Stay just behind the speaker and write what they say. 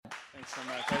Thanks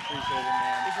so much. I appreciate it,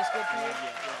 man. Is this good for you?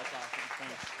 Yeah, that's awesome.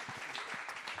 Thanks.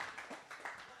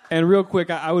 And real quick,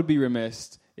 I would be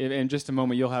remiss if in just a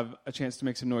moment you'll have a chance to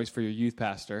make some noise for your youth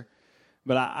pastor.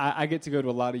 But I get to go to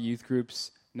a lot of youth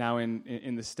groups now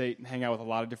in the state and hang out with a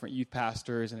lot of different youth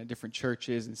pastors and at different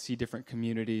churches and see different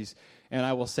communities. And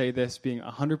I will say this, being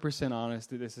 100% honest,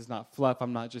 that this is not fluff.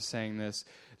 I'm not just saying this,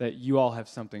 that you all have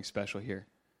something special here.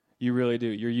 You really do.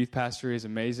 Your youth pastor is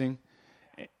amazing.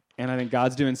 And I think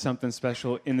God's doing something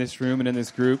special in this room and in this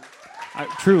group.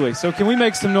 Truly. So can we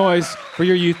make some noise for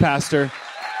your youth pastor?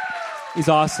 He's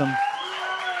awesome.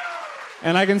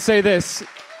 And I can say this,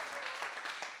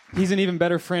 he's an even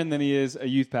better friend than he is a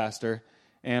youth pastor.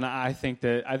 And I think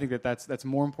that's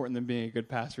more important than being a good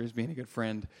pastor is being a good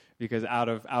friend, because out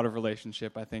of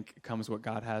relationship, I think, comes what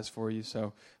God has for you.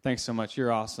 So thanks so much.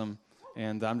 You're awesome.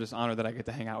 And I'm just honored that I get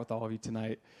to hang out with all of you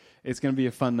tonight. It's going to be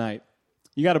a fun night.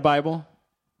 You got a Bible?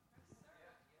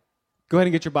 Go ahead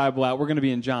and get your Bible out. We're going to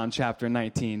be in John chapter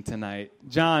 19 tonight.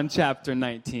 John chapter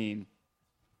 19.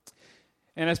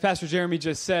 And as Pastor Jeremy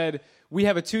just said, we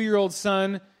have a 2-year-old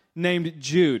son named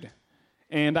Jude.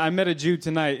 And I met a Jude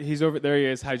tonight. He's over there. He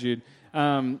is. Hi, Jude.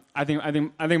 I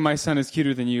think my son is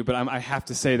cuter than you, but I have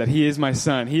to say that he is my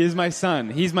son. He is my son.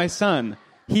 He's my son.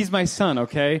 He's my son.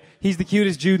 Okay. He's the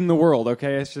cutest Jude in the world.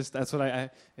 Okay. It's just that's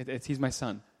what he's my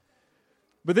son.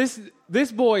 But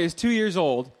this boy is 2 years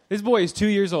old. This boy is 2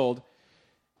 years old.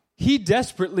 He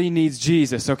desperately needs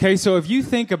Jesus. Okay. So if you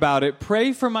think about it,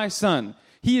 pray for my son.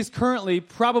 He is currently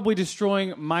probably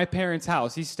destroying my parents'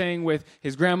 house. He's staying with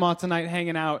his grandma tonight,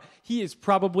 hanging out. He is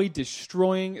probably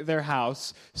destroying their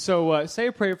house. So say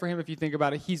a prayer for him if you think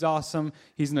about it. He's awesome.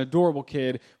 He's an adorable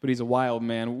kid, but he's a wild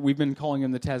man. We've been calling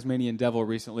him the Tasmanian devil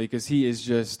recently because he is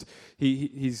just,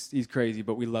 he's crazy,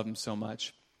 but we love him so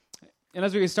much. And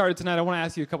as we get started tonight, I want to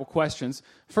ask you a couple questions.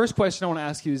 First question I want to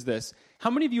ask you is this. How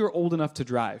many of you are old enough to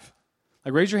drive?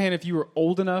 Like, raise your hand if you are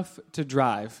old enough to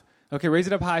drive. Okay, raise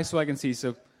it up high so I can see.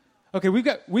 So, okay, we've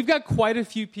got quite a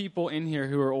few people in here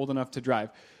who are old enough to drive.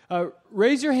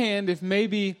 Raise your hand if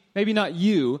maybe not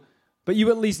you, but you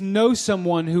at least know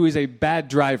someone who is a bad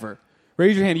driver.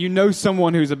 Raise your hand. You know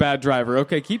someone who's a bad driver.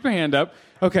 Okay, keep your hand up.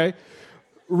 Okay.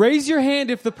 Raise your hand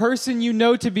if the person you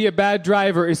know to be a bad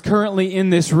driver is currently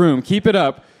in this room. Keep it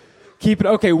up. Keep it.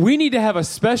 Okay, we need to have a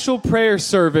special prayer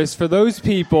service for those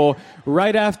people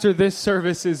right after this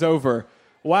service is over.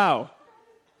 Wow.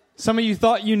 Some of you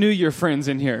thought you knew your friends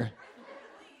in here.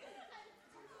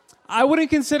 I wouldn't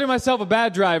consider myself a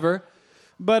bad driver,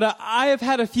 but I have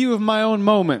had a few of my own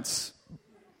moments.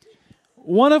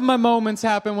 One of my moments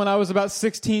happened when I was about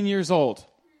 16 years old.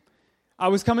 I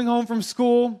was coming home from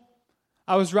school.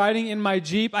 I was riding in my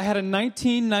Jeep. I had a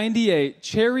 1998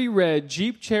 cherry red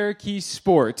Jeep Cherokee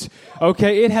Sport.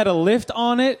 Okay, it had a lift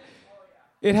on it.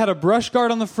 It had a brush guard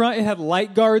on the front. It had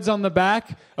light guards on the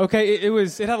back. Okay,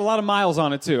 it had a lot of miles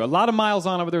on it too. A lot of miles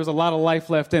on it, but there was a lot of life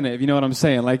left in it, if you know what I'm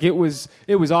saying. Like, it was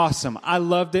awesome. I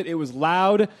loved it. It was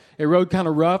loud. It rode kind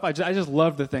of rough. I just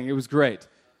loved the thing. It was great.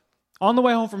 On the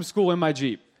way home from school in my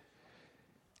Jeep,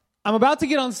 I'm about to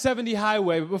get on 70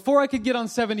 Highway, but before I could get on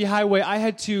 70 Highway, I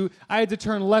had to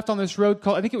turn left on this road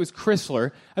called, I think it was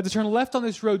Chrysler. I had to turn left on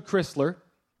this road, Chrysler,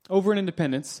 over in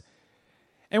Independence.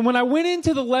 And when I went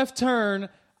into the left turn,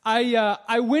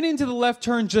 I went into the left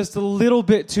turn just a little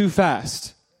bit too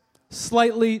fast.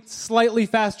 Slightly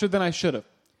faster than I should have.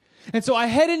 And so I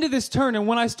head into this turn, and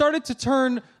when I started to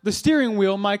turn the steering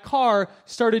wheel, my car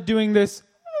started doing this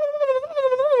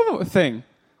thing.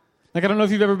 Like, I don't know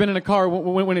if you've ever been in a car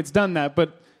when it's done that,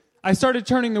 but I started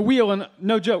turning the wheel, and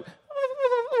no joke,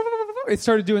 it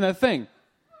started doing that thing.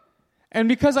 And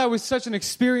because I was such an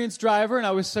experienced driver and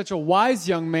I was such a wise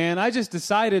young man, I just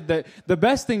decided that the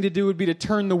best thing to do would be to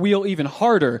turn the wheel even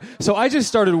harder. So I just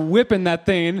started whipping that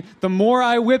thing. The more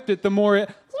I whipped it, the more it...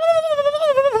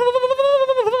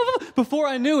 Before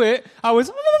I knew it, I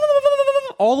was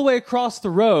all the way across the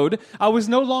road. I was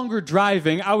no longer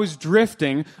driving. I was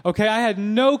drifting. Okay, I had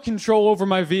no control over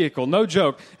my vehicle. No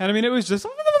joke. And I mean, it was just...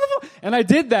 And I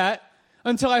did that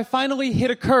until I finally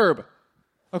hit a curb.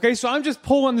 Okay, so I'm just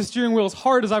pulling the steering wheel as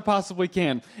hard as I possibly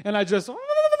can. And I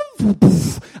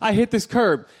hit this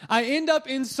curb. I end up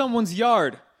in someone's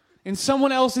yard, in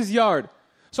someone else's yard.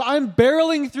 So I'm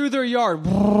barreling through their yard.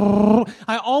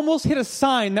 I almost hit a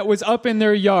sign that was up in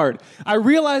their yard. I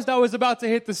realized I was about to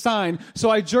hit the sign, so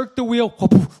I jerked the wheel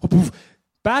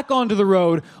back onto the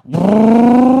road,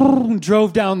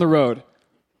 drove down the road.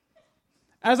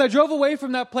 As I drove away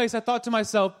from that place, I thought to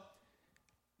myself,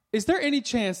 is there any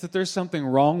chance that there's something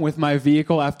wrong with my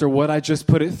vehicle after what I just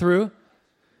put it through?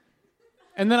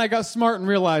 And then I got smart and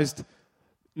realized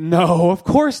No, of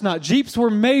course not. Jeeps were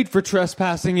made for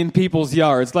trespassing in people's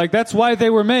yards. Like, that's why they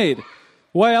were made.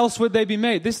 Why else would they be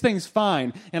made? This thing's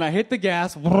fine. And I hit the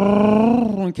gas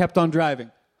and kept on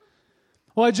driving.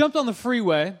 Well, I jumped on the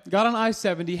freeway, got on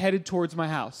I-70, headed towards my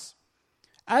house.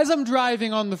 As I'm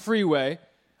driving on the freeway,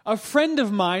 a friend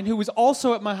of mine who was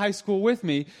also at my high school with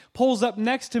me pulls up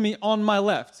next to me on my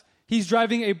left. He's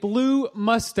driving a blue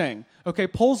Mustang, okay,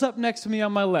 pulls up next to me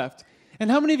on my left.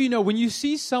 And how many of you know when you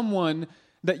see someone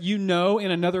that you know in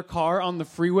another car on the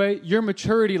freeway, your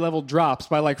maturity level drops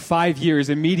by like 5 years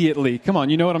immediately? Come on,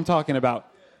 you know what I'm talking about.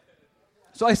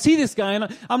 So I see this guy,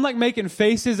 and I'm like making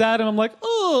faces at him. I'm like,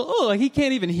 oh, like he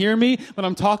can't even hear me, but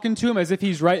I'm talking to him as if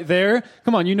he's right there.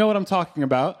 Come on, you know what I'm talking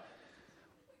about.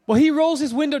 Well, he rolls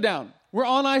his window down. We're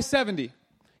on I-70.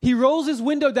 He rolls his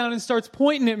window down and starts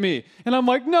pointing at me. And I'm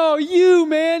like, no, you,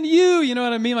 man, you. You know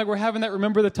what I mean? Like we're having that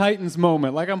Remember the Titans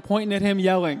moment. Like I'm pointing at him,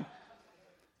 yelling.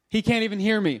 He can't even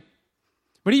hear me.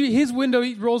 But his window,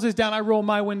 he rolls his down. I roll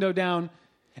my window down.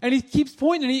 And he keeps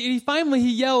pointing. And he finally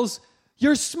yells,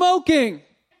 "You're smoking."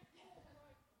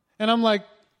 And I'm like,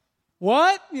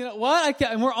 what? You know, what? I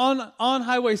can't. And we're on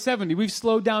Highway 70. We've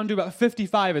slowed down to about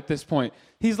 55 at this point.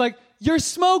 He's like, "You're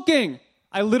smoking."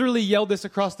 I literally yelled this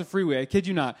across the freeway. I kid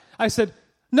you not. I said,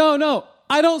 no,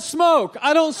 I don't smoke.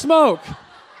 I don't smoke.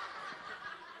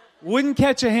 Wouldn't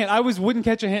catch a hint. I was wouldn't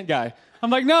catch a hint guy. I'm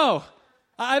like, no,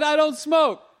 I don't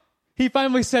smoke. He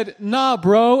finally said, "Nah,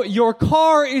 bro, your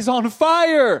car is on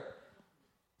fire."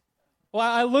 Well,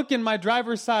 I look in my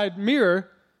driver's side mirror.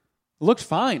 It looked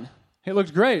fine. It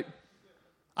looked great.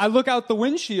 I look out the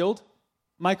windshield.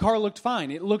 My car looked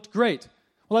fine. It looked great.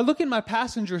 Well, I look in my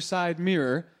passenger side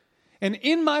mirror, and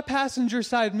in my passenger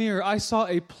side mirror, I saw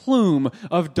a plume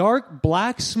of dark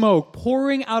black smoke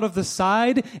pouring out of the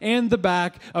side and the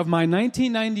back of my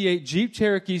 1998 Jeep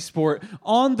Cherokee Sport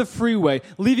on the freeway,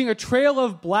 leaving a trail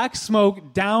of black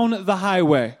smoke down the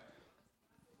highway.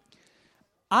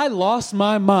 I lost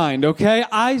my mind, okay?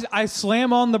 I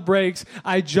slam on the brakes.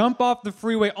 I jump off the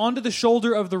freeway onto the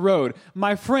shoulder of the road.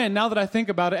 My friend, now that I think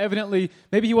about it, evidently,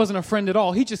 maybe he wasn't a friend at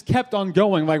all. He just kept on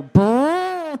going, like,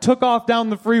 took off down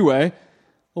the freeway,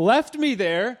 left me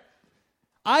there.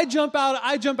 I jump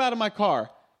out of my car.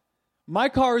 My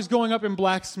car is going up in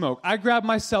black smoke. I grab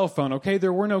my cell phone, okay?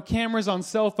 There were no cameras on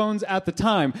cell phones at the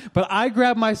time, but I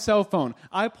grab my cell phone.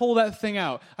 I pull that thing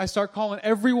out. I start calling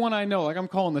everyone I know. Like I'm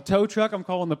calling the tow truck, I'm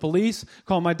calling the police,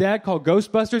 calling my dad, call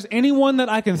Ghostbusters, anyone that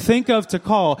I can think of to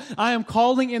call. I am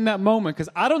calling in that moment because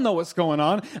I don't know what's going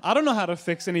on. I don't know how to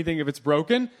fix anything if it's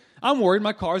broken. I'm worried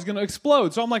my car is going to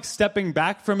explode. So I'm like stepping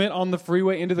back from it on the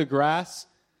freeway into the grass.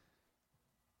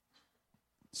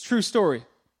 It's a true story.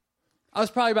 I was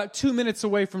probably about 2 minutes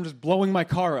away from just blowing my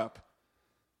car up.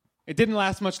 It didn't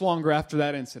last much longer after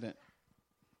that incident.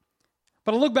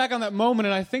 But I look back on that moment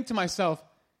and I think to myself,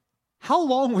 how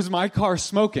long was my car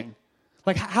smoking?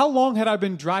 Like, how long had I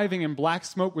been driving and black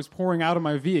smoke was pouring out of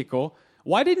my vehicle?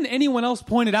 Why didn't anyone else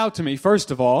point it out to me,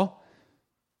 first of all?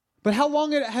 But how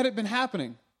long had it been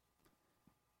happening?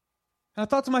 And I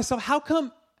thought to myself, how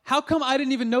come I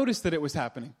didn't even notice that it was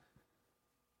happening?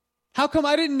 How come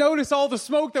I didn't notice all the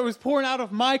smoke that was pouring out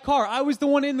of my car? I was the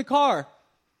one in the car.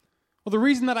 Well, the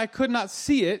reason that I could not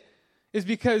see it is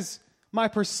because my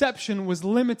perception was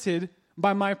limited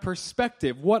by my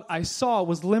perspective. What I saw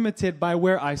was limited by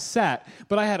where I sat.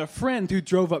 But I had a friend who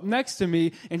drove up next to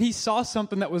me, and he saw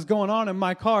something that was going on in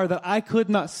my car that I could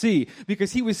not see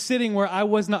because he was sitting where I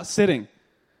was not sitting.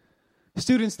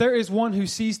 Students, there is one who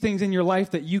sees things in your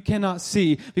life that you cannot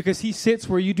see because he sits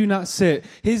where you do not sit.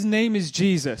 His name is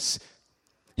Jesus.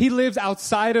 He lives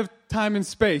outside of time and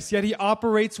space, yet he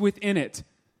operates within it.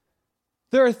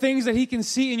 There are things that he can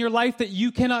see in your life that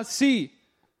you cannot see.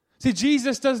 See,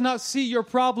 Jesus does not see your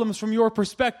problems from your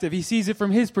perspective. He sees it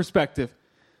from his perspective.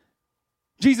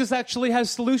 Jesus actually has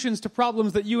solutions to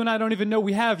problems that you and I don't even know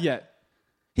we have yet.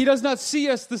 He does not see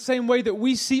us the same way that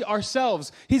we see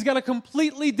ourselves. He's got a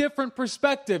completely different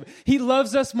perspective. He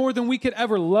loves us more than we could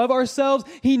ever love ourselves.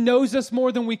 He knows us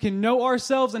more than we can know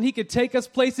ourselves, and he could take us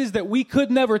places that we could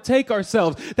never take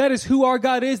ourselves. That is who our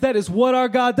God is. That is what our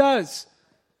God does.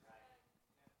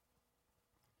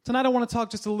 Tonight I want to talk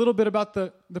just a little bit about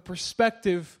the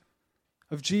perspective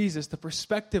of Jesus, the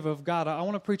perspective of God. I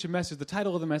want to preach a message. The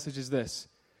title of the message is this: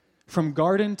 From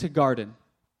Garden to Garden.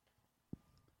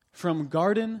 From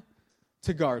garden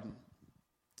to garden.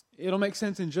 It'll make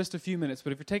sense in just a few minutes,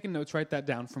 but if you're taking notes, write that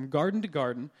down. From garden to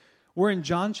garden. We're in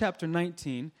John chapter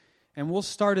 19, and we'll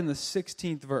start in the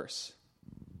 16th verse.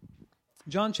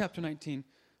 John chapter 19,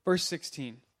 verse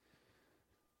 16.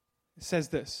 It says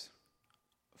this: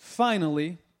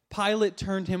 Finally, Pilate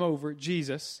turned him over,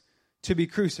 Jesus, to be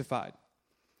crucified.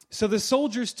 So the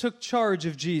soldiers took charge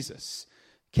of Jesus.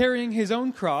 Carrying his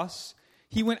own cross,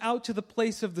 he went out to the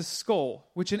place of the skull,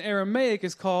 which in Aramaic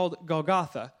is called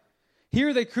Golgotha.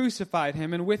 Here they crucified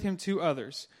him, and with him 2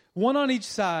 others, one on each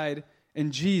side,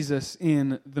 and Jesus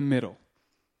in the middle.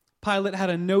 Pilate had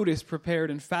a notice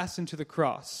prepared and fastened to the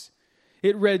cross.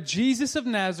 It read, "Jesus of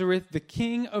Nazareth, the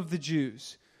King of the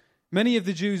Jews." Many of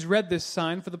the Jews read this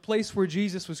sign, for the place where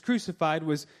Jesus was crucified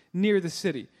was near the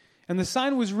city. And the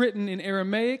sign was written in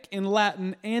Aramaic, in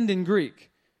Latin, and in Greek.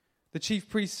 The chief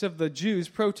priests of the Jews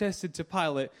protested to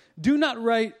Pilate, "Do not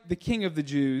write the King of the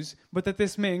Jews, but that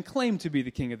this man claimed to be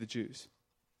the King of the Jews."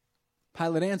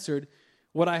 Pilate answered,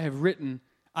 "What I have written,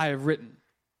 I have written."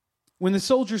 When the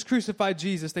soldiers crucified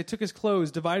Jesus, they took his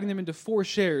clothes, dividing them into 4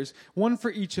 shares, one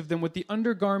for each of them, with the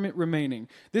undergarment remaining.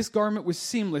 This garment was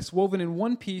seamless, woven in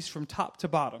one piece from top to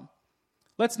bottom.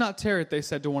 "Let's not tear it," they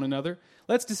said to one another.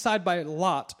 "Let's decide by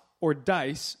lot or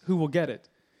dice who will get it."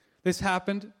 This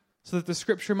happened so that the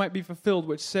scripture might be fulfilled,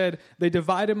 which said, "They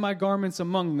divided my garments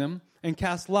among them and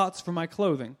cast lots for my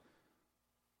clothing."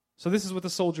 So this is what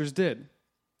the soldiers did.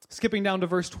 Skipping down to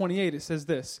verse 28, it says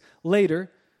this,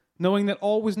 "Later, knowing that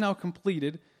all was now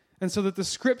completed, and so that the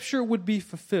scripture would be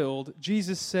fulfilled,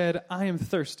 Jesus said, 'I am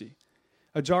thirsty.'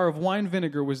 A jar of wine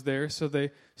vinegar was there, so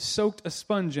they soaked a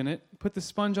sponge in it, put the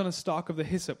sponge on a stalk of the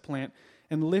hyssop plant,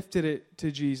 and lifted it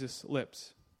to Jesus'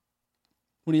 lips.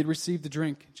 When he had received the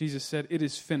drink, Jesus said, 'It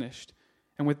is finished.'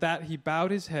 And with that, he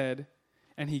bowed his head,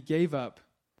 and he gave up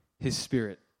his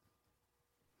spirit."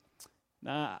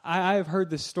 Now, I have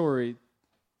heard this story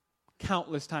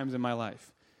countless times in my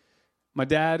life. My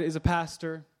dad is a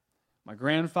pastor, my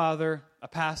grandfather, a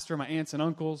pastor, my aunts and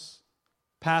uncles,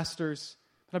 pastors.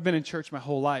 But I've been in church my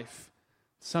whole life.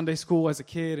 Sunday school as a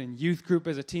kid and youth group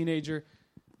as a teenager.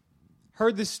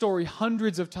 Heard this story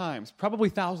hundreds of times, probably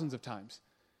thousands of times.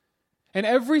 And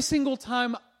every single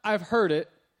time I've heard it,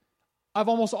 I've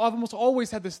almost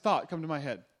always had this thought come to my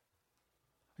head.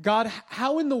 God,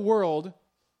 how in the world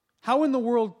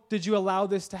did you allow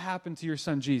this to happen to your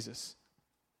son Jesus?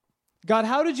 God,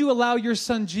 how did you allow your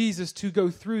son Jesus to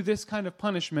go through this kind of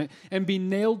punishment and be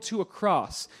nailed to a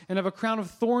cross and have a crown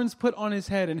of thorns put on his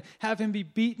head and have him be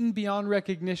beaten beyond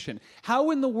recognition?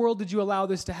 How in the world did you allow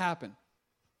this to happen?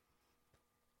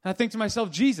 And I think to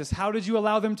myself, Jesus, how did you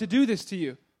allow them to do this to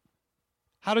you?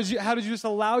 How did you just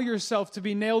allow yourself to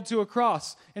be nailed to a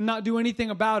cross and not do anything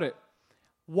about it?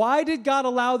 Why did God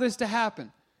allow this to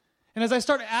happen? And as I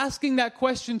start asking that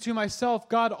question to myself,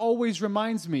 God always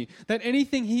reminds me that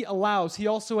anything he allows, he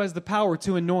also has the power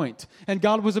to anoint. And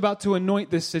God was about to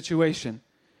anoint this situation.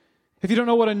 If you don't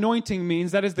know what anointing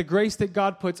means, that is the grace that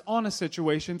God puts on a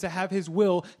situation to have his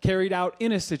will carried out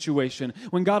in a situation.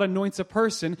 When God anoints a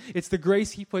person, it's the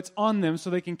grace he puts on them so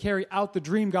they can carry out the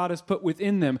dream God has put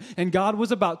within them. And God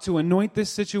was about to anoint this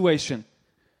situation.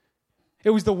 It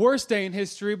was the worst day in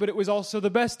history, but it was also the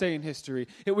best day in history.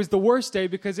 It was the worst day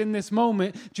because in this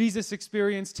moment, Jesus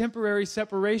experienced temporary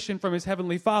separation from his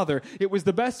heavenly Father. It was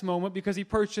the best moment because he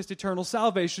purchased eternal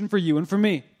salvation for you and for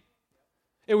me.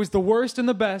 It was the worst and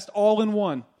the best all in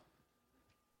one.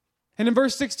 And in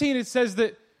verse 16, it says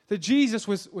that Jesus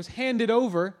was handed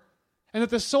over and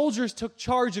that the soldiers took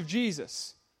charge of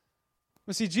Jesus.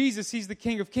 Well, see, Jesus, he's the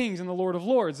King of Kings and the Lord of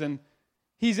Lords, and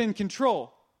he's in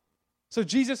control. So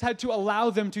Jesus had to allow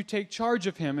them to take charge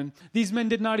of him. And these men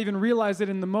did not even realize it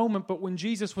in the moment, but when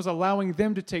Jesus was allowing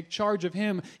them to take charge of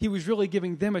him, he was really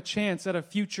giving them a chance at a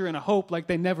future and a hope like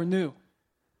they never knew.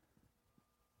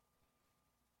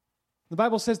 The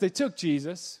Bible says they took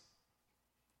Jesus,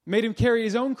 made him carry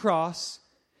his own cross,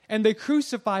 and they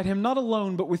crucified him not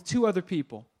alone, but with 2 other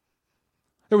people.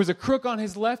 There was a crook on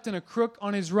his left and a crook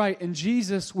on his right, and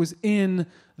Jesus was in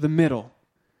the middle.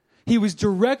 He was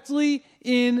directly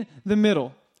in the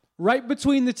middle, right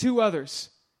between the 2 others,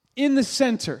 in the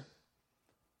center.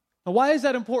 Now, why is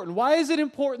that important? Why is it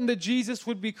important that Jesus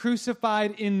would be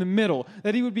crucified in the middle,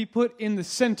 that he would be put in the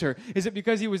center? Is it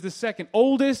because he was the second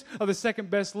oldest or the second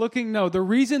best looking? No, the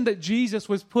reason that Jesus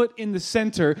was put in the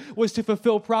center was to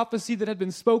fulfill prophecy that had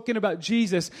been spoken about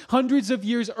Jesus hundreds of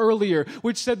years earlier,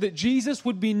 which said that Jesus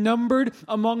would be numbered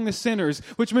among the sinners,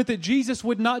 which meant that Jesus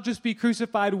would not just be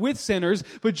crucified with sinners,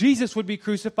 but Jesus would be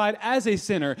crucified as a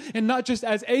sinner, and not just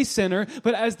as a sinner,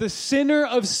 but as the sinner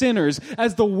of sinners,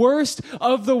 as the worst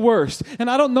of the worst. worst. And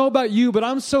I don't know about you, but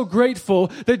I'm so grateful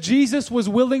that Jesus was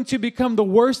willing to become the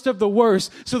worst of the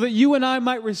worst so that you and I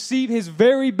might receive his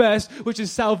very best, which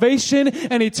is salvation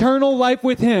and eternal life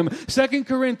with him. 2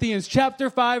 Corinthians chapter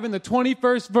 5 and the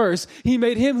 21st verse, he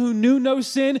made him who knew no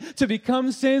sin to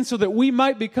become sin so that we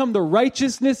might become the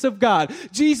righteousness of God.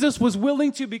 Jesus was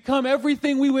willing to become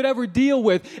everything we would ever deal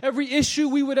with, every issue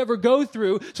we would ever go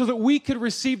through, so that we could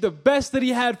receive the best that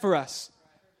he had for us.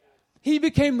 He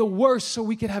became the worst so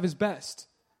we could have his best.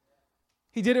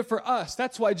 He did it for us.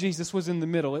 That's why Jesus was in the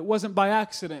middle. It wasn't by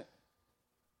accident.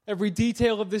 Every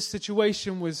detail of this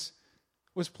situation was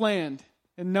planned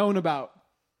and known about.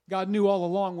 God knew all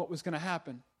along what was going to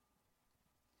happen.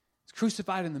 He's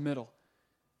crucified in the middle.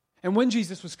 And when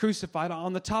Jesus was crucified,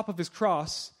 on the top of his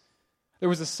cross, there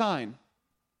was a sign.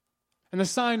 And the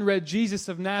sign read, Jesus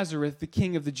of Nazareth, the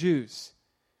King of the Jews.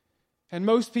 And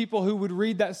most people who would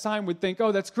read that sign would think,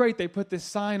 oh, that's great. They put this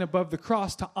sign above the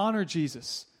cross to honor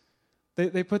Jesus.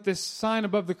 They put this sign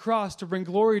above the cross to bring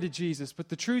glory to Jesus. But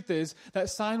the truth is, that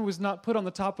sign was not put on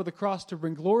the top of the cross to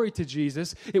bring glory to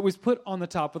Jesus. It was put on the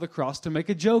top of the cross to make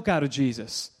a joke out of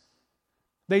Jesus.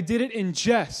 They did it in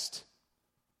jest.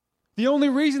 The only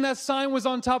reason that sign was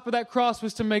on top of that cross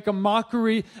was to make a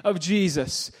mockery of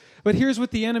Jesus. But here's what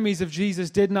the enemies of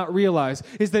Jesus did not realize,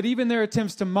 is that even their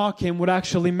attempts to mock him would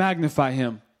actually magnify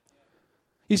him.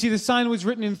 You see, the sign was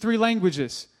written in 3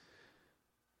 languages.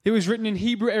 It was written in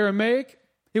Hebrew Aramaic,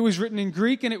 it was written in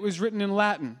Greek, and it was written in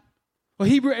Latin. Well,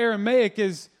 Hebrew Aramaic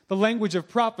is the language of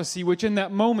prophecy, which in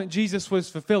that moment Jesus was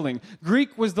fulfilling.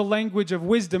 Greek was the language of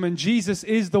wisdom, and Jesus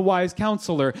is the wise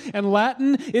counselor. And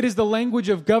Latin, it is the language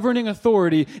of governing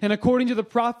authority. And according to the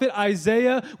prophet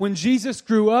Isaiah, when Jesus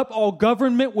grew up, all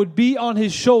government would be on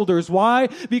his shoulders. Why?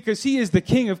 Because he is the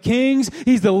King of Kings.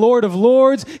 He's the Lord of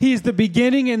Lords. He is the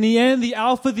beginning and the end, the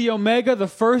Alpha, the Omega, the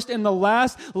first and the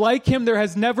last. Like him, there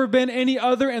has never been any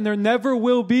other, and there never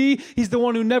will be. He's the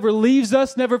one who never leaves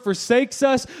us, never forsakes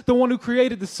us, the one who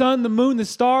created the sun, the moon, the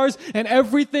stars, and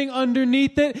everything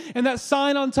underneath it. And that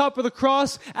sign on top of the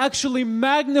cross actually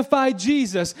magnified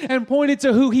Jesus and pointed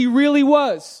to who he really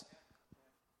was.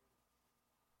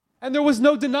 And there was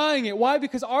no denying it. Why?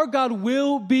 Because our God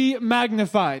will be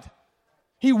magnified.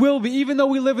 He will be. Even though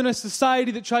we live in a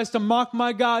society that tries to mock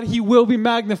my God, he will be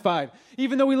magnified.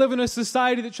 Even though we live in a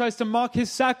society that tries to mock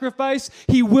his sacrifice,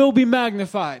 he will be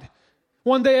magnified.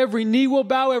 One day every knee will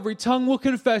bow, every tongue will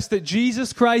confess that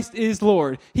Jesus Christ is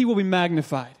Lord. He will be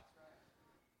magnified.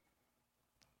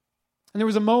 And there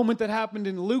was a moment that happened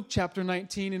in Luke chapter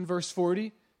 19 and verse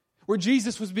 40 where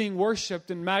Jesus was being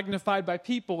worshiped and magnified by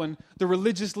people, and the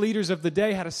religious leaders of the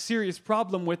day had a serious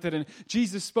problem with it. And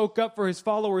Jesus spoke up for his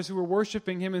followers who were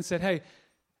worshiping him and said, hey,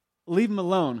 leave them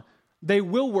alone. They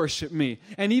will worship me.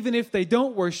 And even if they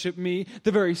don't worship me,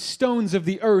 the very stones of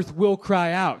the earth will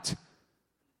cry out.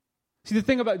 See, the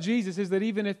thing about Jesus is that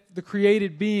even if the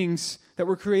created beings that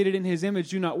were created in his image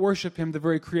do not worship him, the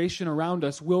very creation around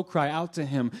us will cry out to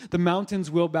him. The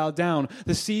mountains will bow down.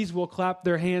 The seas will clap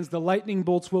their hands. The lightning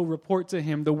bolts will report to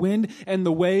him. The wind and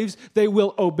the waves, they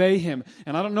will obey him.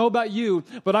 And I don't know about you,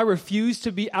 but I refuse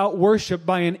to be out-worshipped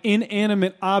by an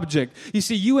inanimate object. You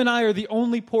see, you and I are the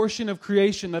only portion of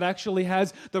creation that actually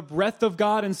has the breath of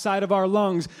God inside of our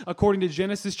lungs, according to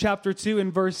Genesis chapter 2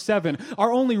 and verse 7.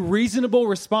 Our only reasonable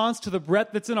response to the breath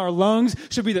that's in our lungs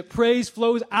should be that praise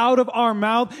flows out of our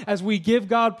mouth as we give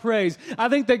God praise. I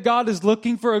think that God is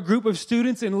looking for a group of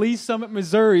students in Lee Summit,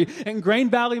 Missouri, and Grain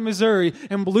Valley, Missouri,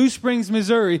 and Blue Springs,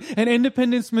 Missouri, and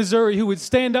Independence, Missouri, who would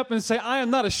stand up and say, I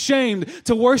am not ashamed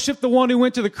to worship the one who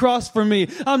went to the cross for me.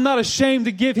 I'm not ashamed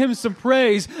to give him some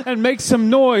praise and make some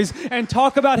noise and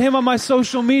talk about him on my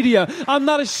social media. I'm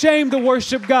not ashamed to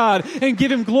worship God and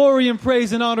give him glory and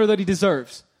praise and honor that he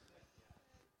deserves.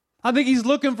 I think he's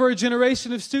looking for a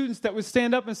generation of students that would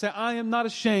stand up and say, I am not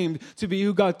ashamed to be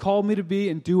who God called me to be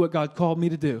and do what God called me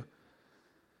to do.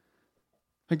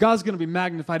 And God's going to be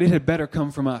magnified. It had better come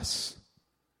from us.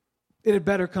 It had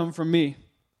better come from me.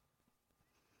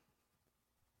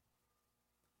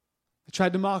 They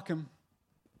tried to mock him,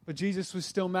 but Jesus was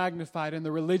still magnified, and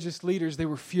the religious leaders, they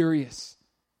were furious.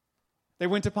 They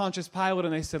went to Pontius Pilate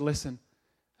and they said, listen,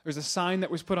 there's a sign that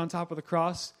was put on top of the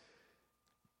cross.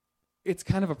 It's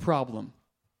kind of a problem.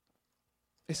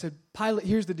 They said, Pilate,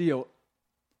 here's the deal.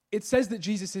 It says that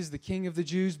Jesus is the King of the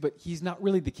Jews, but he's not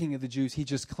really the King of the Jews. He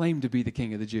just claimed to be the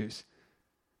King of the Jews.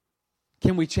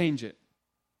 Can we change it?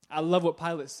 I love what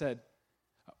Pilate said.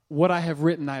 What I have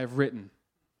written, I have written.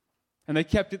 And they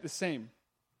kept it the same.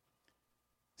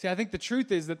 See, I think the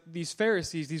truth is that these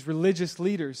Pharisees, these religious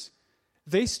leaders,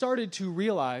 they started to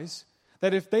realize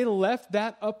that if they left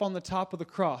that up on the top of the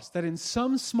cross, that in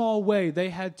some small way they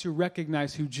had to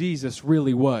recognize who Jesus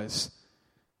really was.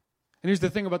 And here's the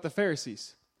thing about the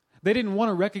Pharisees. They didn't want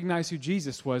to recognize who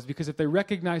Jesus was, because if they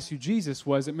recognized who Jesus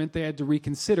was, it meant they had to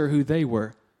reconsider who they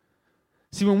were.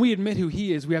 See, when we admit who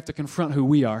he is, we have to confront who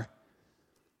we are.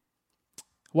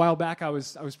 A while back, I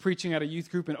was preaching at a youth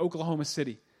group in Oklahoma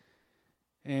City.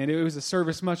 And it was a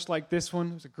service much like this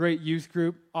one. It was a great youth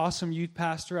group, awesome youth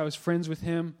pastor. I was friends with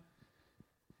him.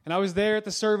 And I was there at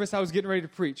the service. I was getting ready to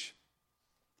preach.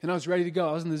 And I was ready to go.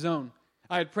 I was in the zone.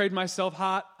 I had prayed myself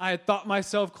hot. I had thought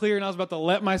myself clear, and I was about to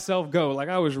let myself go. Like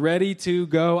I was ready to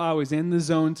go. I was in the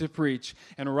zone to preach.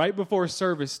 And right before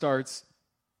service starts,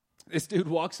 this dude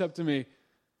walks up to me,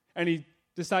 and he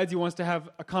decides he wants to have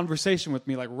a conversation with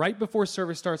me, like right before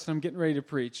service starts, and I'm getting ready to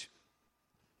preach.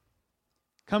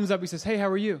 Comes up, he says, "Hey, how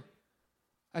are you?"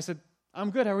 I said,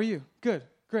 "I'm good, how are you?" "Good,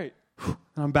 great." And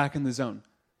I'm back in the zone.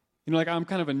 You know, like I'm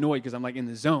kind of annoyed because I'm like in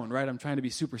the zone, right? I'm trying to be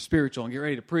super spiritual and get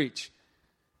ready to preach.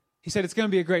 He said, "It's going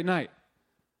to be a great night."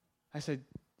 I said,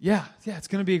 yeah, it's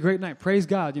going to be a great night. Praise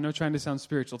God, you know, trying to sound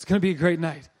spiritual. It's going to be a great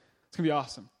night. It's going to be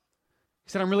awesome. He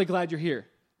said, "I'm really glad you're here."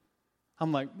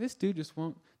 I'm like, this dude just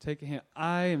won't take a hand.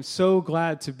 I am so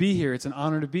glad to be here. It's an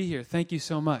honor to be here. Thank you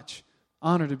so much.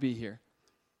 Honor to be here.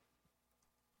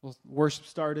 Well, worship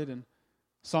started, and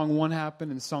song 1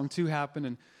 happened, and song 2 happened,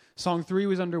 and song 3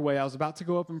 was underway. I was about to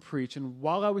go up and preach, and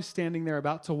while I was standing there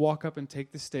about to walk up and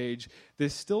take the stage,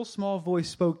 this still small voice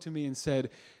spoke to me and said,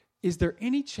 "Is there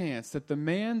any chance that the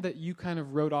man that you kind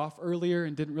of wrote off earlier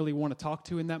and didn't really want to talk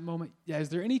to in that moment, is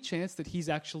there any chance that he's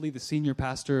actually the senior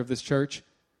pastor of this church?"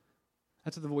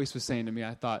 That's what the voice was saying to me.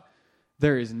 I thought,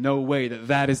 there is no way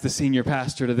that is the senior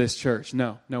pastor to this church.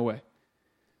 No way.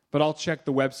 But I'll check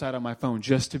the website on my phone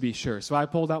just to be sure. So I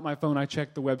pulled out my phone, I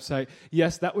checked the website.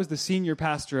 Yes, that was the senior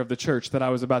pastor of the church that I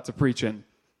was about to preach in.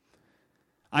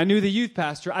 I knew the youth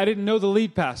pastor. I didn't know the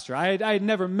lead pastor. I had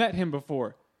never met him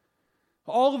before.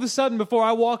 All of a sudden, before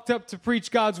I walked up to preach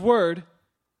God's word,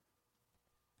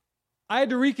 I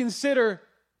had to reconsider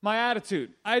my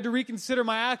attitude. I had to reconsider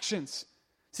my actions.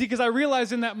 See, because I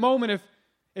realized in that moment,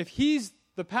 if he's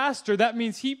the pastor, that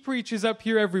means he preaches up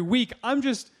here every week. I'm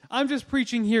just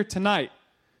preaching here tonight.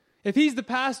 If he's the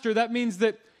pastor, that means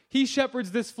that he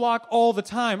shepherds this flock all the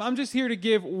time. I'm just here to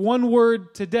give one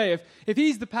word today. If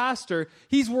he's the pastor,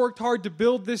 he's worked hard to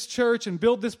build this church and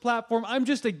build this platform. I'm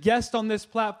just a guest on this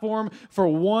platform for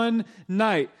one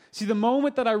night. See, the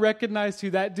moment that I recognized who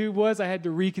that dude was, I had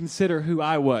to reconsider who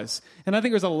I was. And I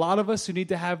think there's a lot of us who need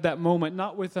to have that moment,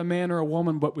 not with a man or a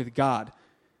woman, but with God.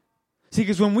 See,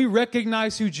 because when we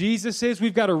recognize who Jesus is,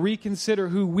 we've got to reconsider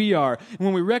who we are. And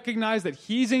when we recognize that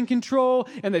he's in control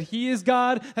and that he is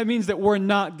God, that means that we're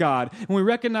not God. When we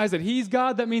recognize that he's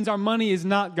God, that means our money is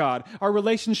not God. Our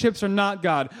relationships are not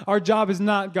God. Our job is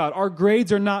not God. Our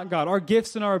grades are not God. Our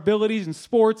gifts and our abilities and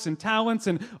sports and talents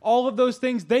and all of those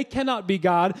things, they cannot be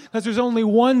God because there's only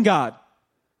one God.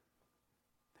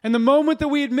 And the moment that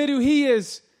we admit who he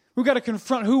is, we've got to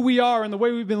confront who we are and the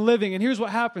way we've been living. And here's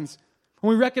what happens.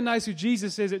 When we recognize who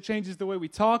Jesus is, it changes the way we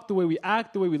talk, the way we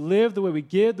act, the way we live, the way we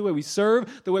give, the way we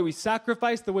serve, the way we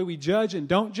sacrifice, the way we judge and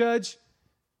don't judge.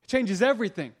 It changes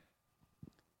everything.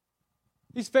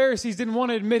 These Pharisees didn't want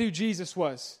to admit who Jesus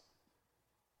was.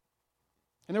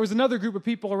 And there was another group of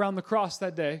people around the cross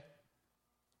that day.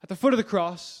 At the foot of the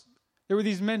cross, there were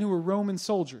these men who were Roman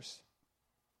soldiers.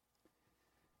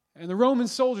 And the Roman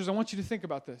soldiers, I want you to think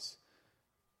about this.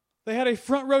 They had a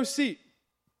front row seat.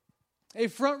 A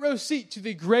front row seat to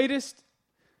the greatest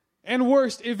and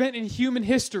worst event in human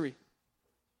history.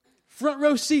 Front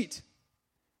row seat.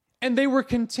 And they were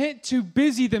content to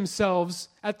busy themselves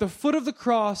at the foot of the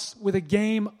cross with a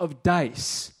game of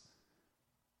dice.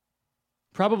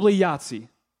 Probably Yahtzee.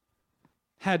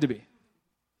 Had to be.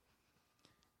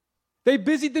 They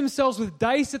busied themselves with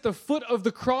dice at the foot of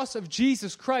the cross of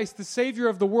Jesus Christ, the Savior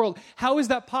of the world. How is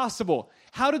that possible?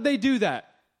 How did they do that?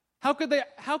 How could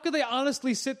they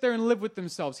honestly sit there and live with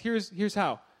themselves? Here's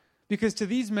how. Because to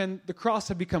these men, the cross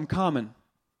had become common.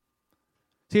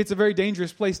 See, it's a very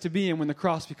dangerous place to be in when the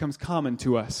cross becomes common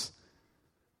to us.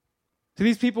 So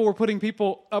these people were putting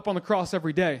people up on the cross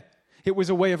every day. It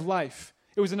was a way of life.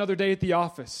 It was another day at the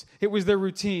office. It was their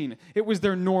routine. It was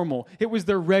their normal. It was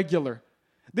their regular.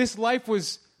 This life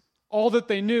was all that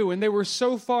they knew, and they were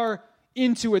so far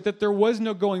into it that there was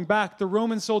no going back. The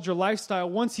Roman soldier lifestyle,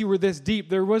 once you were this deep,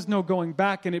 there was no going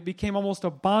back, and it became almost a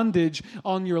bondage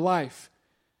on your life.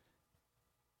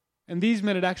 And these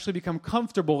men had actually become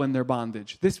comfortable in their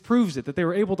bondage. This proves it, that they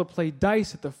were able to play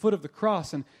dice at the foot of the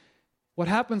cross. And what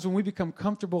happens when we become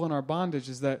comfortable in our bondage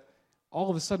is that all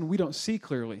of a sudden we don't see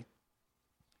clearly.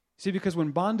 See, because when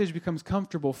bondage becomes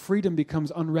comfortable, freedom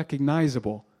becomes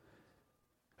unrecognizable.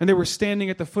 And they were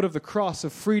standing at the foot of the cross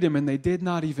of freedom, and they did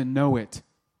not even know it.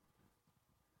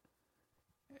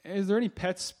 Is there any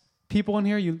pets people in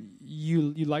here?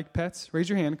 You like pets? Raise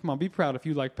your hand. Come on, be proud if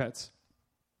you like pets.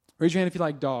 Raise your hand if you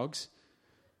like dogs.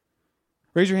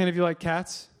 Raise your hand if you like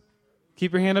cats.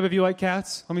 Keep your hand up if you like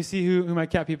cats. Let me see who my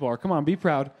cat people are. Come on, be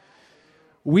proud.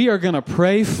 We are going to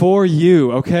pray for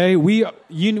you, okay? We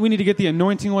need to get the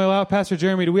anointing oil out. Pastor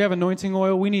Jeremy, do we have anointing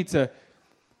oil? We need to...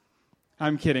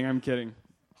 I'm kidding.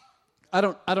 I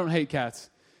don't hate cats.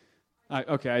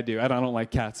 I do. I don't like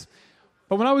cats.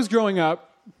 But when I was growing up,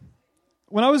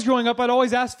 I'd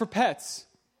always ask for pets.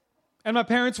 And my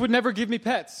parents would never give me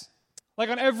pets. Like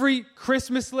on every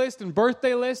Christmas list and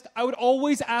birthday list, I would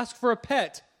always ask for a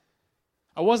pet.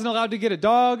 I wasn't allowed to get a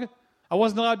dog. I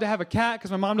wasn't allowed to have a cat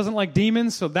because my mom doesn't like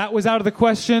demons, so that was out of the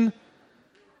question.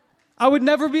 I would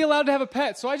never be allowed to have a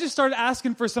pet, so I just started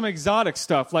asking for some exotic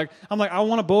stuff. I'm like, I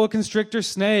want a boa constrictor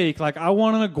snake. Like, I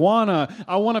want an iguana.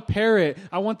 I want a parrot.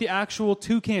 I want the actual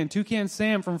Toucan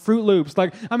Sam from Fruit Loops.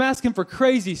 Like, I'm asking for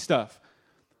crazy stuff.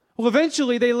 Well,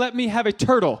 eventually, they let me have a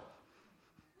turtle.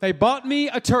 They bought me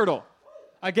a turtle.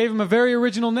 I gave him a very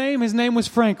original name. His name was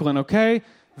Franklin, okay?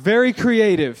 Very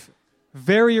creative.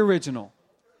 Very original.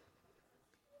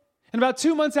 And about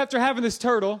 2 months after having this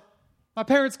turtle, my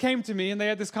parents came to me and they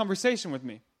had this conversation with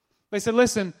me. They said,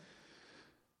 listen,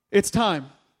 it's time.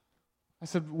 I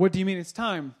said, what do you mean it's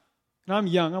time? And I'm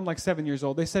young. I'm like 7 years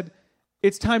old. They said,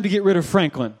 it's time to get rid of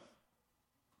Franklin.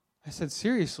 I said,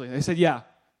 seriously? They said, yeah. I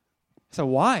said,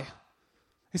 why?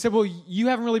 They said, well, you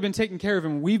haven't really been taking care of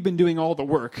him. We've been doing all the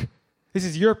work. This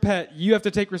is your pet. You have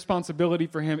to take responsibility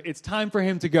for him. It's time for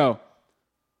him to go.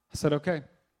 I said, okay.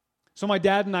 So my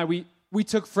dad and I, we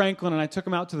took Franklin and I took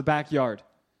him out to the backyard.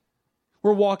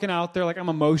 We're walking out there like I'm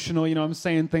emotional. I'm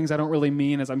saying things I don't really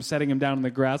mean as I'm setting him down in the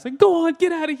grass. Like, go on,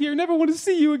 get out of here. Never want to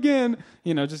see you again.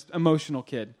 Just emotional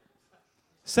kid.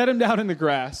 Set him down in the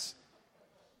grass.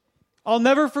 I'll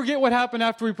never forget what happened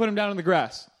after we put him down in the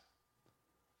grass.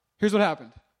 Here's what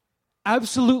happened.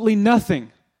 Absolutely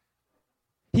nothing.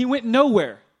 He went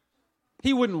nowhere.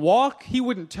 He wouldn't walk. He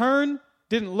wouldn't turn.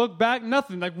 Didn't look back.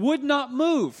 Nothing. Would not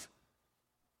move.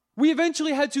 We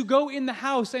eventually had to go in the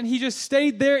house, and he just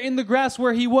stayed there in the grass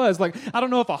where he was. I don't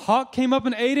know if a hawk came up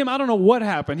and ate him. I don't know what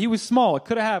happened. He was small. It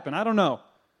could have happened. I don't know.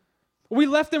 We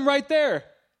left him right there.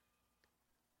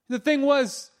 The thing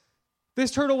was,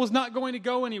 this turtle was not going to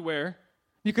go anywhere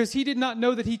because he did not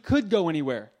know that he could go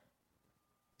anywhere.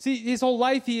 See, his whole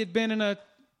life he had been in a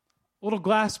little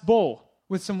glass bowl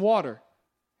with some water.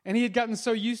 And he had gotten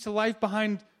so used to life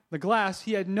behind the glass,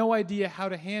 he had no idea how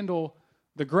to handle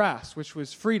the grass, which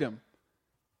was freedom.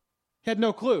 He had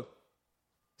no clue.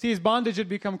 See, his bondage had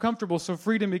become comfortable, so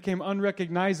freedom became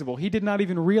unrecognizable. He did not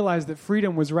even realize that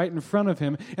freedom was right in front of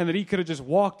him and that he could have just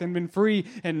walked and been free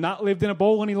and not lived in a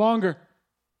bowl any longer.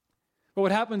 But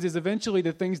what happens is eventually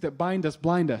the things that bind us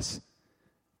blind us.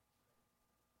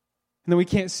 And then we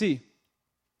can't see.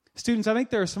 Students, I think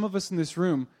there are some of us in this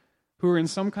room who are in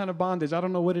some kind of bondage. I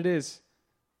don't know what it is.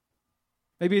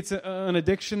 Maybe it's an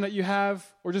addiction that you have,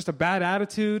 or just a bad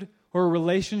attitude, or a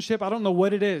relationship. I don't know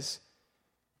what it is.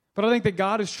 But I think that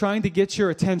God is trying to get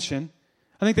your attention.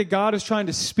 I think that God is trying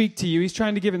to speak to you. He's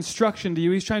trying to give instruction to you.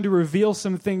 He's trying to reveal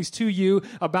some things to you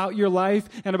about your life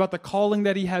and about the calling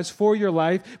that He has for your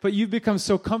life. But you've become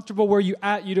so comfortable where you're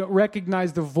at, you don't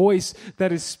recognize the voice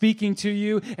that is speaking to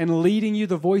you and leading you,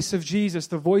 the voice of Jesus,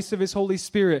 the voice of His Holy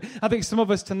Spirit. I think some of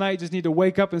us tonight just need to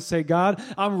wake up and say, God,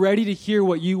 I'm ready to hear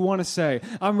what you want to say.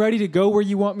 I'm ready to go where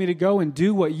you want me to go and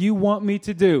do what you want me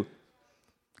to do.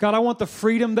 God, I want the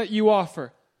freedom that you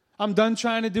offer. I'm done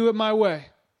trying to do it my way.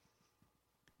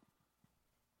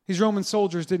 These Roman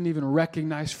soldiers didn't even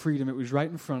recognize freedom. It was right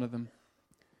in front of them.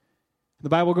 The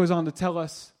Bible goes on to tell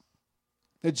us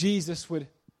that Jesus would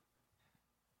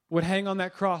hang on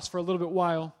that cross for a little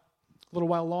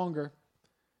while longer,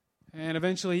 and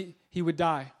eventually He would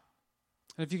die.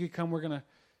 And if you could come, we're going to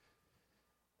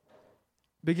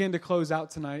begin to close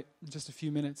out tonight in just a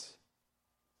few minutes.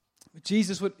 But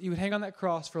Jesus would hang on that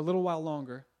cross for a little while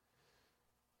longer.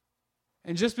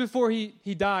 And just before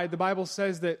he died, the Bible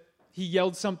says that He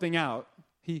yelled something out.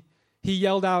 He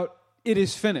yelled out, "It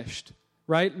is finished,"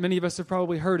 right? Many of us have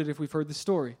probably heard it if we've heard the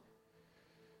story.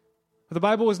 But the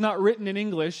Bible was not written in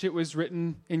English. It was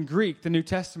written in Greek, the New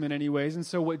Testament anyways. And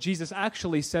so what Jesus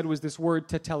actually said was this word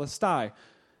tetelestai.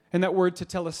 And that word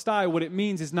tetelestai, what it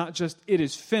means is not just "it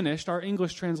is finished." Our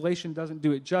English translation doesn't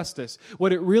do it justice.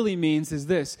 What it really means is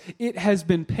this: it has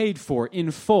been paid for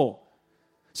in full.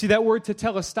 See, that word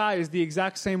tetelestai is the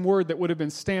exact same word that would have been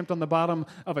stamped on the bottom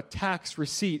of a tax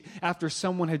receipt after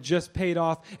someone had just paid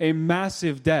off a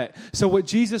massive debt. So what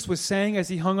Jesus was saying as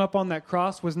he hung up on that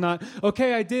cross was not,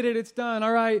 okay, I did it, it's done,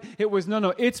 all right. It was,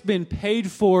 no, it's been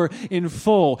paid for in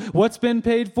full. What's been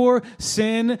paid for?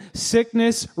 Sin,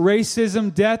 sickness,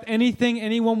 racism, death, anything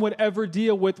anyone would ever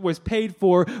deal with was paid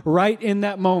for right in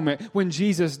that moment. When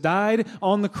Jesus died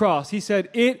on the cross, he said,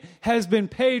 it has been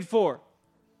paid for.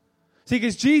 See,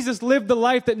 because Jesus lived the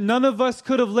life that none of us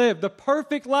could have lived, the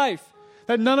perfect life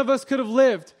that none of us could have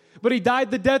lived. But he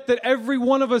died the death that every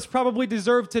one of us probably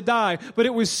deserved to die. But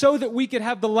it was so that we could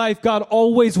have the life God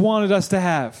always wanted us to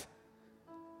have.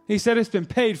 He said, it's been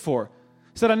paid for.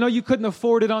 He said, I know you couldn't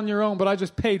afford it on your own, but I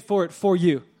just paid for it for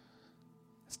you.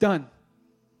 It's done.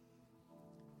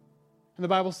 And the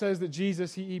Bible says that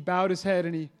Jesus, he bowed his head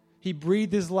and he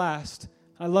breathed his last.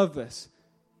 I love this.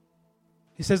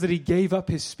 He says that he gave up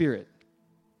his spirit.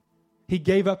 He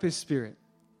gave up his spirit.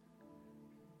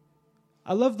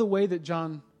 I love the way that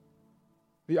John,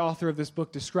 the author of this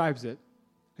book, describes it.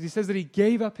 Because he says that he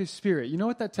gave up his spirit. You know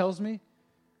what that tells me?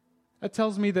 That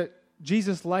tells me that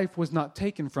Jesus' life was not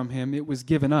taken from him, it was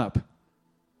given up.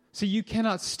 See, you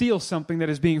cannot steal something that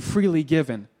is being freely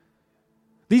given.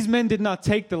 These men did not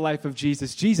take the life of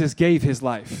Jesus. Jesus gave his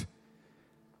life.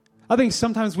 I think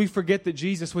sometimes we forget that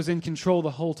Jesus was in control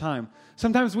the whole time.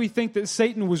 Sometimes we think that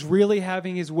Satan was really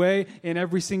having his way in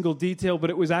every single detail, but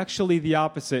it was actually the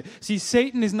opposite. See,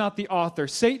 Satan is not the author.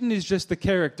 Satan is just the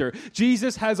character.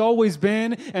 Jesus has always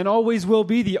been and always will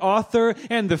be the author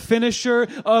and the finisher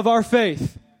of our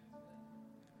faith.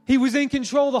 He was in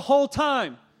control the whole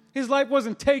time. His life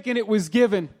wasn't taken, it was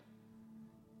given.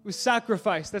 It was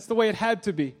sacrificed. That's the way it had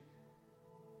to be.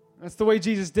 That's the way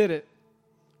Jesus did it.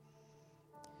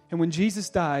 And when Jesus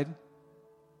died,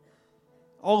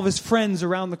 all of his friends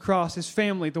around the cross, his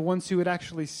family, the ones who had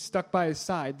actually stuck by his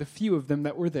side, the few of them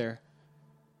that were there,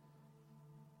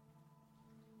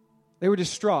 they were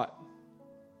distraught.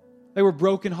 They were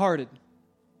brokenhearted.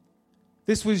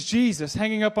 This was Jesus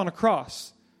hanging up on a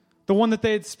cross, the one that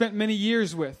they had spent many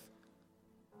years with,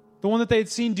 the one that they had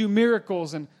seen do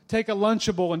miracles and take a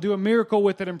Lunchable and do a miracle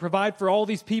with it and provide for all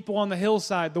these people on the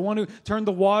hillside, the one who turned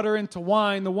the water into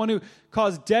wine, the one who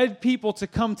caused dead people to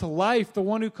come to life, the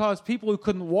one who caused people who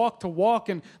couldn't walk to walk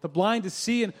and the blind to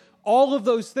see, and all of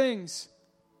those things.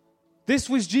 This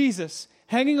was Jesus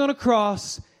hanging on a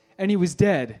cross, and he was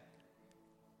dead.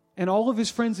 And all of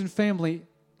his friends and family,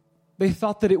 they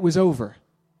thought that it was over.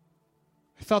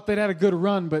 They thought they'd had a good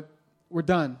run, but we're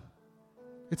done.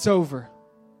 It's over.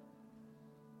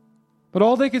 But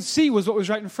all they could see was what was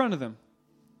right in front of them.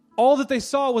 All that they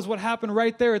saw was what happened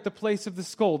right there at the place of the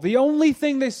skull. The only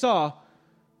thing they saw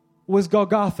was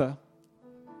Golgotha,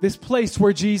 this place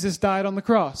where Jesus died on the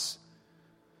cross.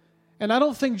 And I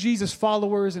don't think Jesus'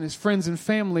 followers and his friends and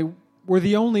family were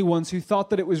the only ones who thought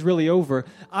that it was really over.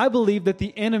 I believe that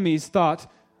the enemies thought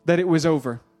that it was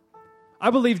over.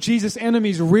 I believe Jesus'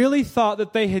 enemies really thought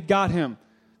that they had got him,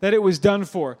 that it was done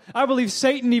for. I believe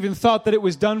Satan even thought that it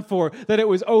was done for, that it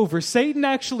was over. Satan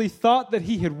actually thought that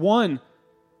he had won.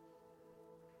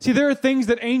 See, there are things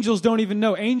that angels don't even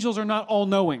know. Angels are not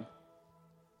all-knowing.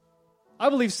 I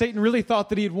believe Satan really thought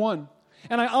that he had won.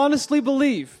 And I honestly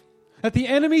believe that the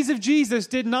enemies of Jesus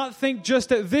did not think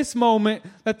just at this moment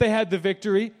that they had the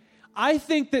victory. I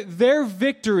think that their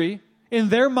victory in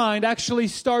their mind actually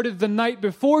started the night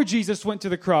before Jesus went to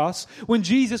the cross, when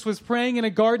Jesus was praying in a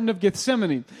garden of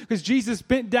Gethsemane. Because Jesus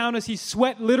bent down as he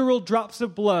sweat literal drops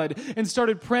of blood and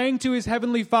started praying to his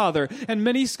heavenly Father. And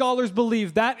many scholars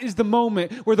believe that is the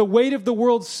moment where the weight of the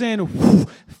world's sin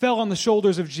fell on the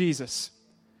shoulders of Jesus.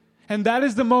 And that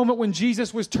is the moment when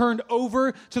Jesus was turned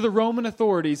over to the Roman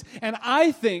authorities. And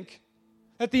I think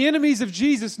that the enemies of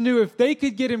Jesus knew if they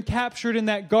could get him captured in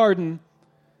that garden,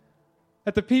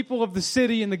 that the people of the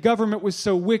city and the government was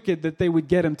so wicked that they would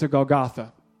get him to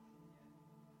Golgotha.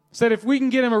 Said, if we can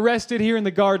get him arrested here in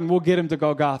the garden, we'll get him to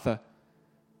Golgotha.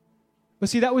 But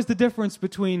see, that was the difference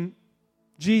between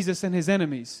Jesus and his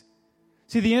enemies.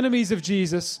 See, the enemies of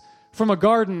Jesus, from a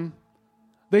garden,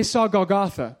 they saw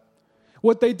Golgotha.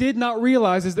 What they did not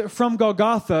realize is that from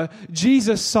Golgotha,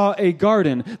 Jesus saw a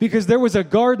garden, because there was a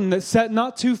garden that sat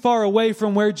not too far away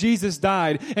from where Jesus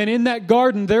died. And in that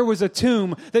garden, there was a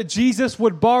tomb that Jesus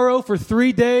would borrow for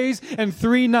 3 days and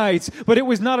 3 nights. But it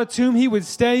was not a tomb he would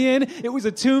stay in. It was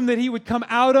a tomb that he would come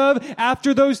out of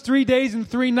after those 3 days and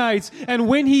 3 nights. And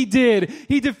when he did,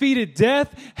 he defeated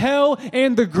death, hell,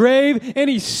 and the grave,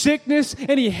 any sickness,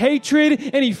 any hatred,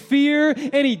 any fear,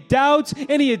 any doubt,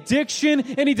 any addiction,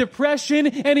 any depression,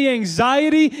 depression, any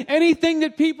anxiety, anything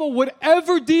that people would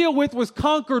ever deal with was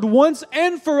conquered once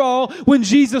and for all when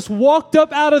Jesus walked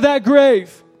up out of that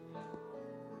grave.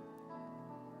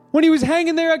 When he was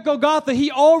hanging there at Golgotha,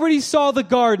 he already saw the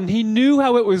garden. He knew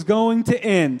how it was going to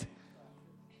end.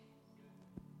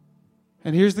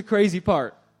 And here's the crazy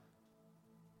part,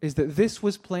 is that this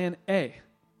was plan A.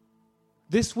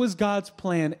 This was God's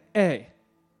plan A.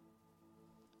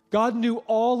 God knew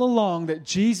all along that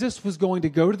Jesus was going to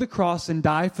go to the cross and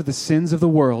die for the sins of the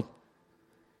world.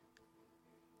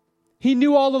 He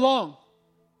knew all along.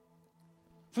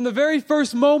 From the very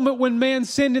first moment when man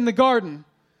sinned in the garden,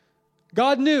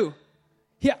 God knew,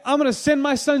 I'm going to send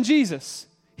my son Jesus.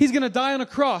 He's going to die on a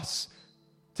cross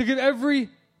to give every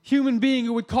human being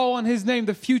who would call on his name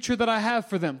the future that I have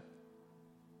for them.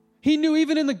 He knew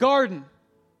even in the garden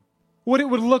what it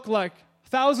would look like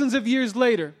thousands of years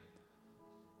later.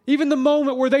 Even the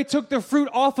moment where they took the fruit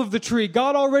off of the tree,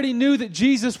 God already knew that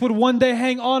Jesus would one day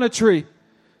hang on a tree.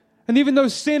 And even though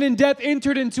sin and death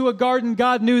entered into a garden,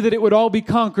 God knew that it would all be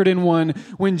conquered in one.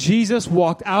 When Jesus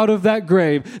walked out of that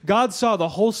grave, God saw the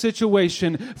whole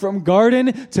situation from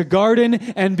garden to garden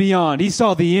and beyond. He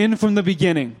saw the end from the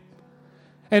beginning.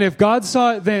 And if God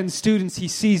saw it then, students, he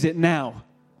sees it now.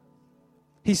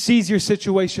 He sees your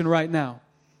situation right now.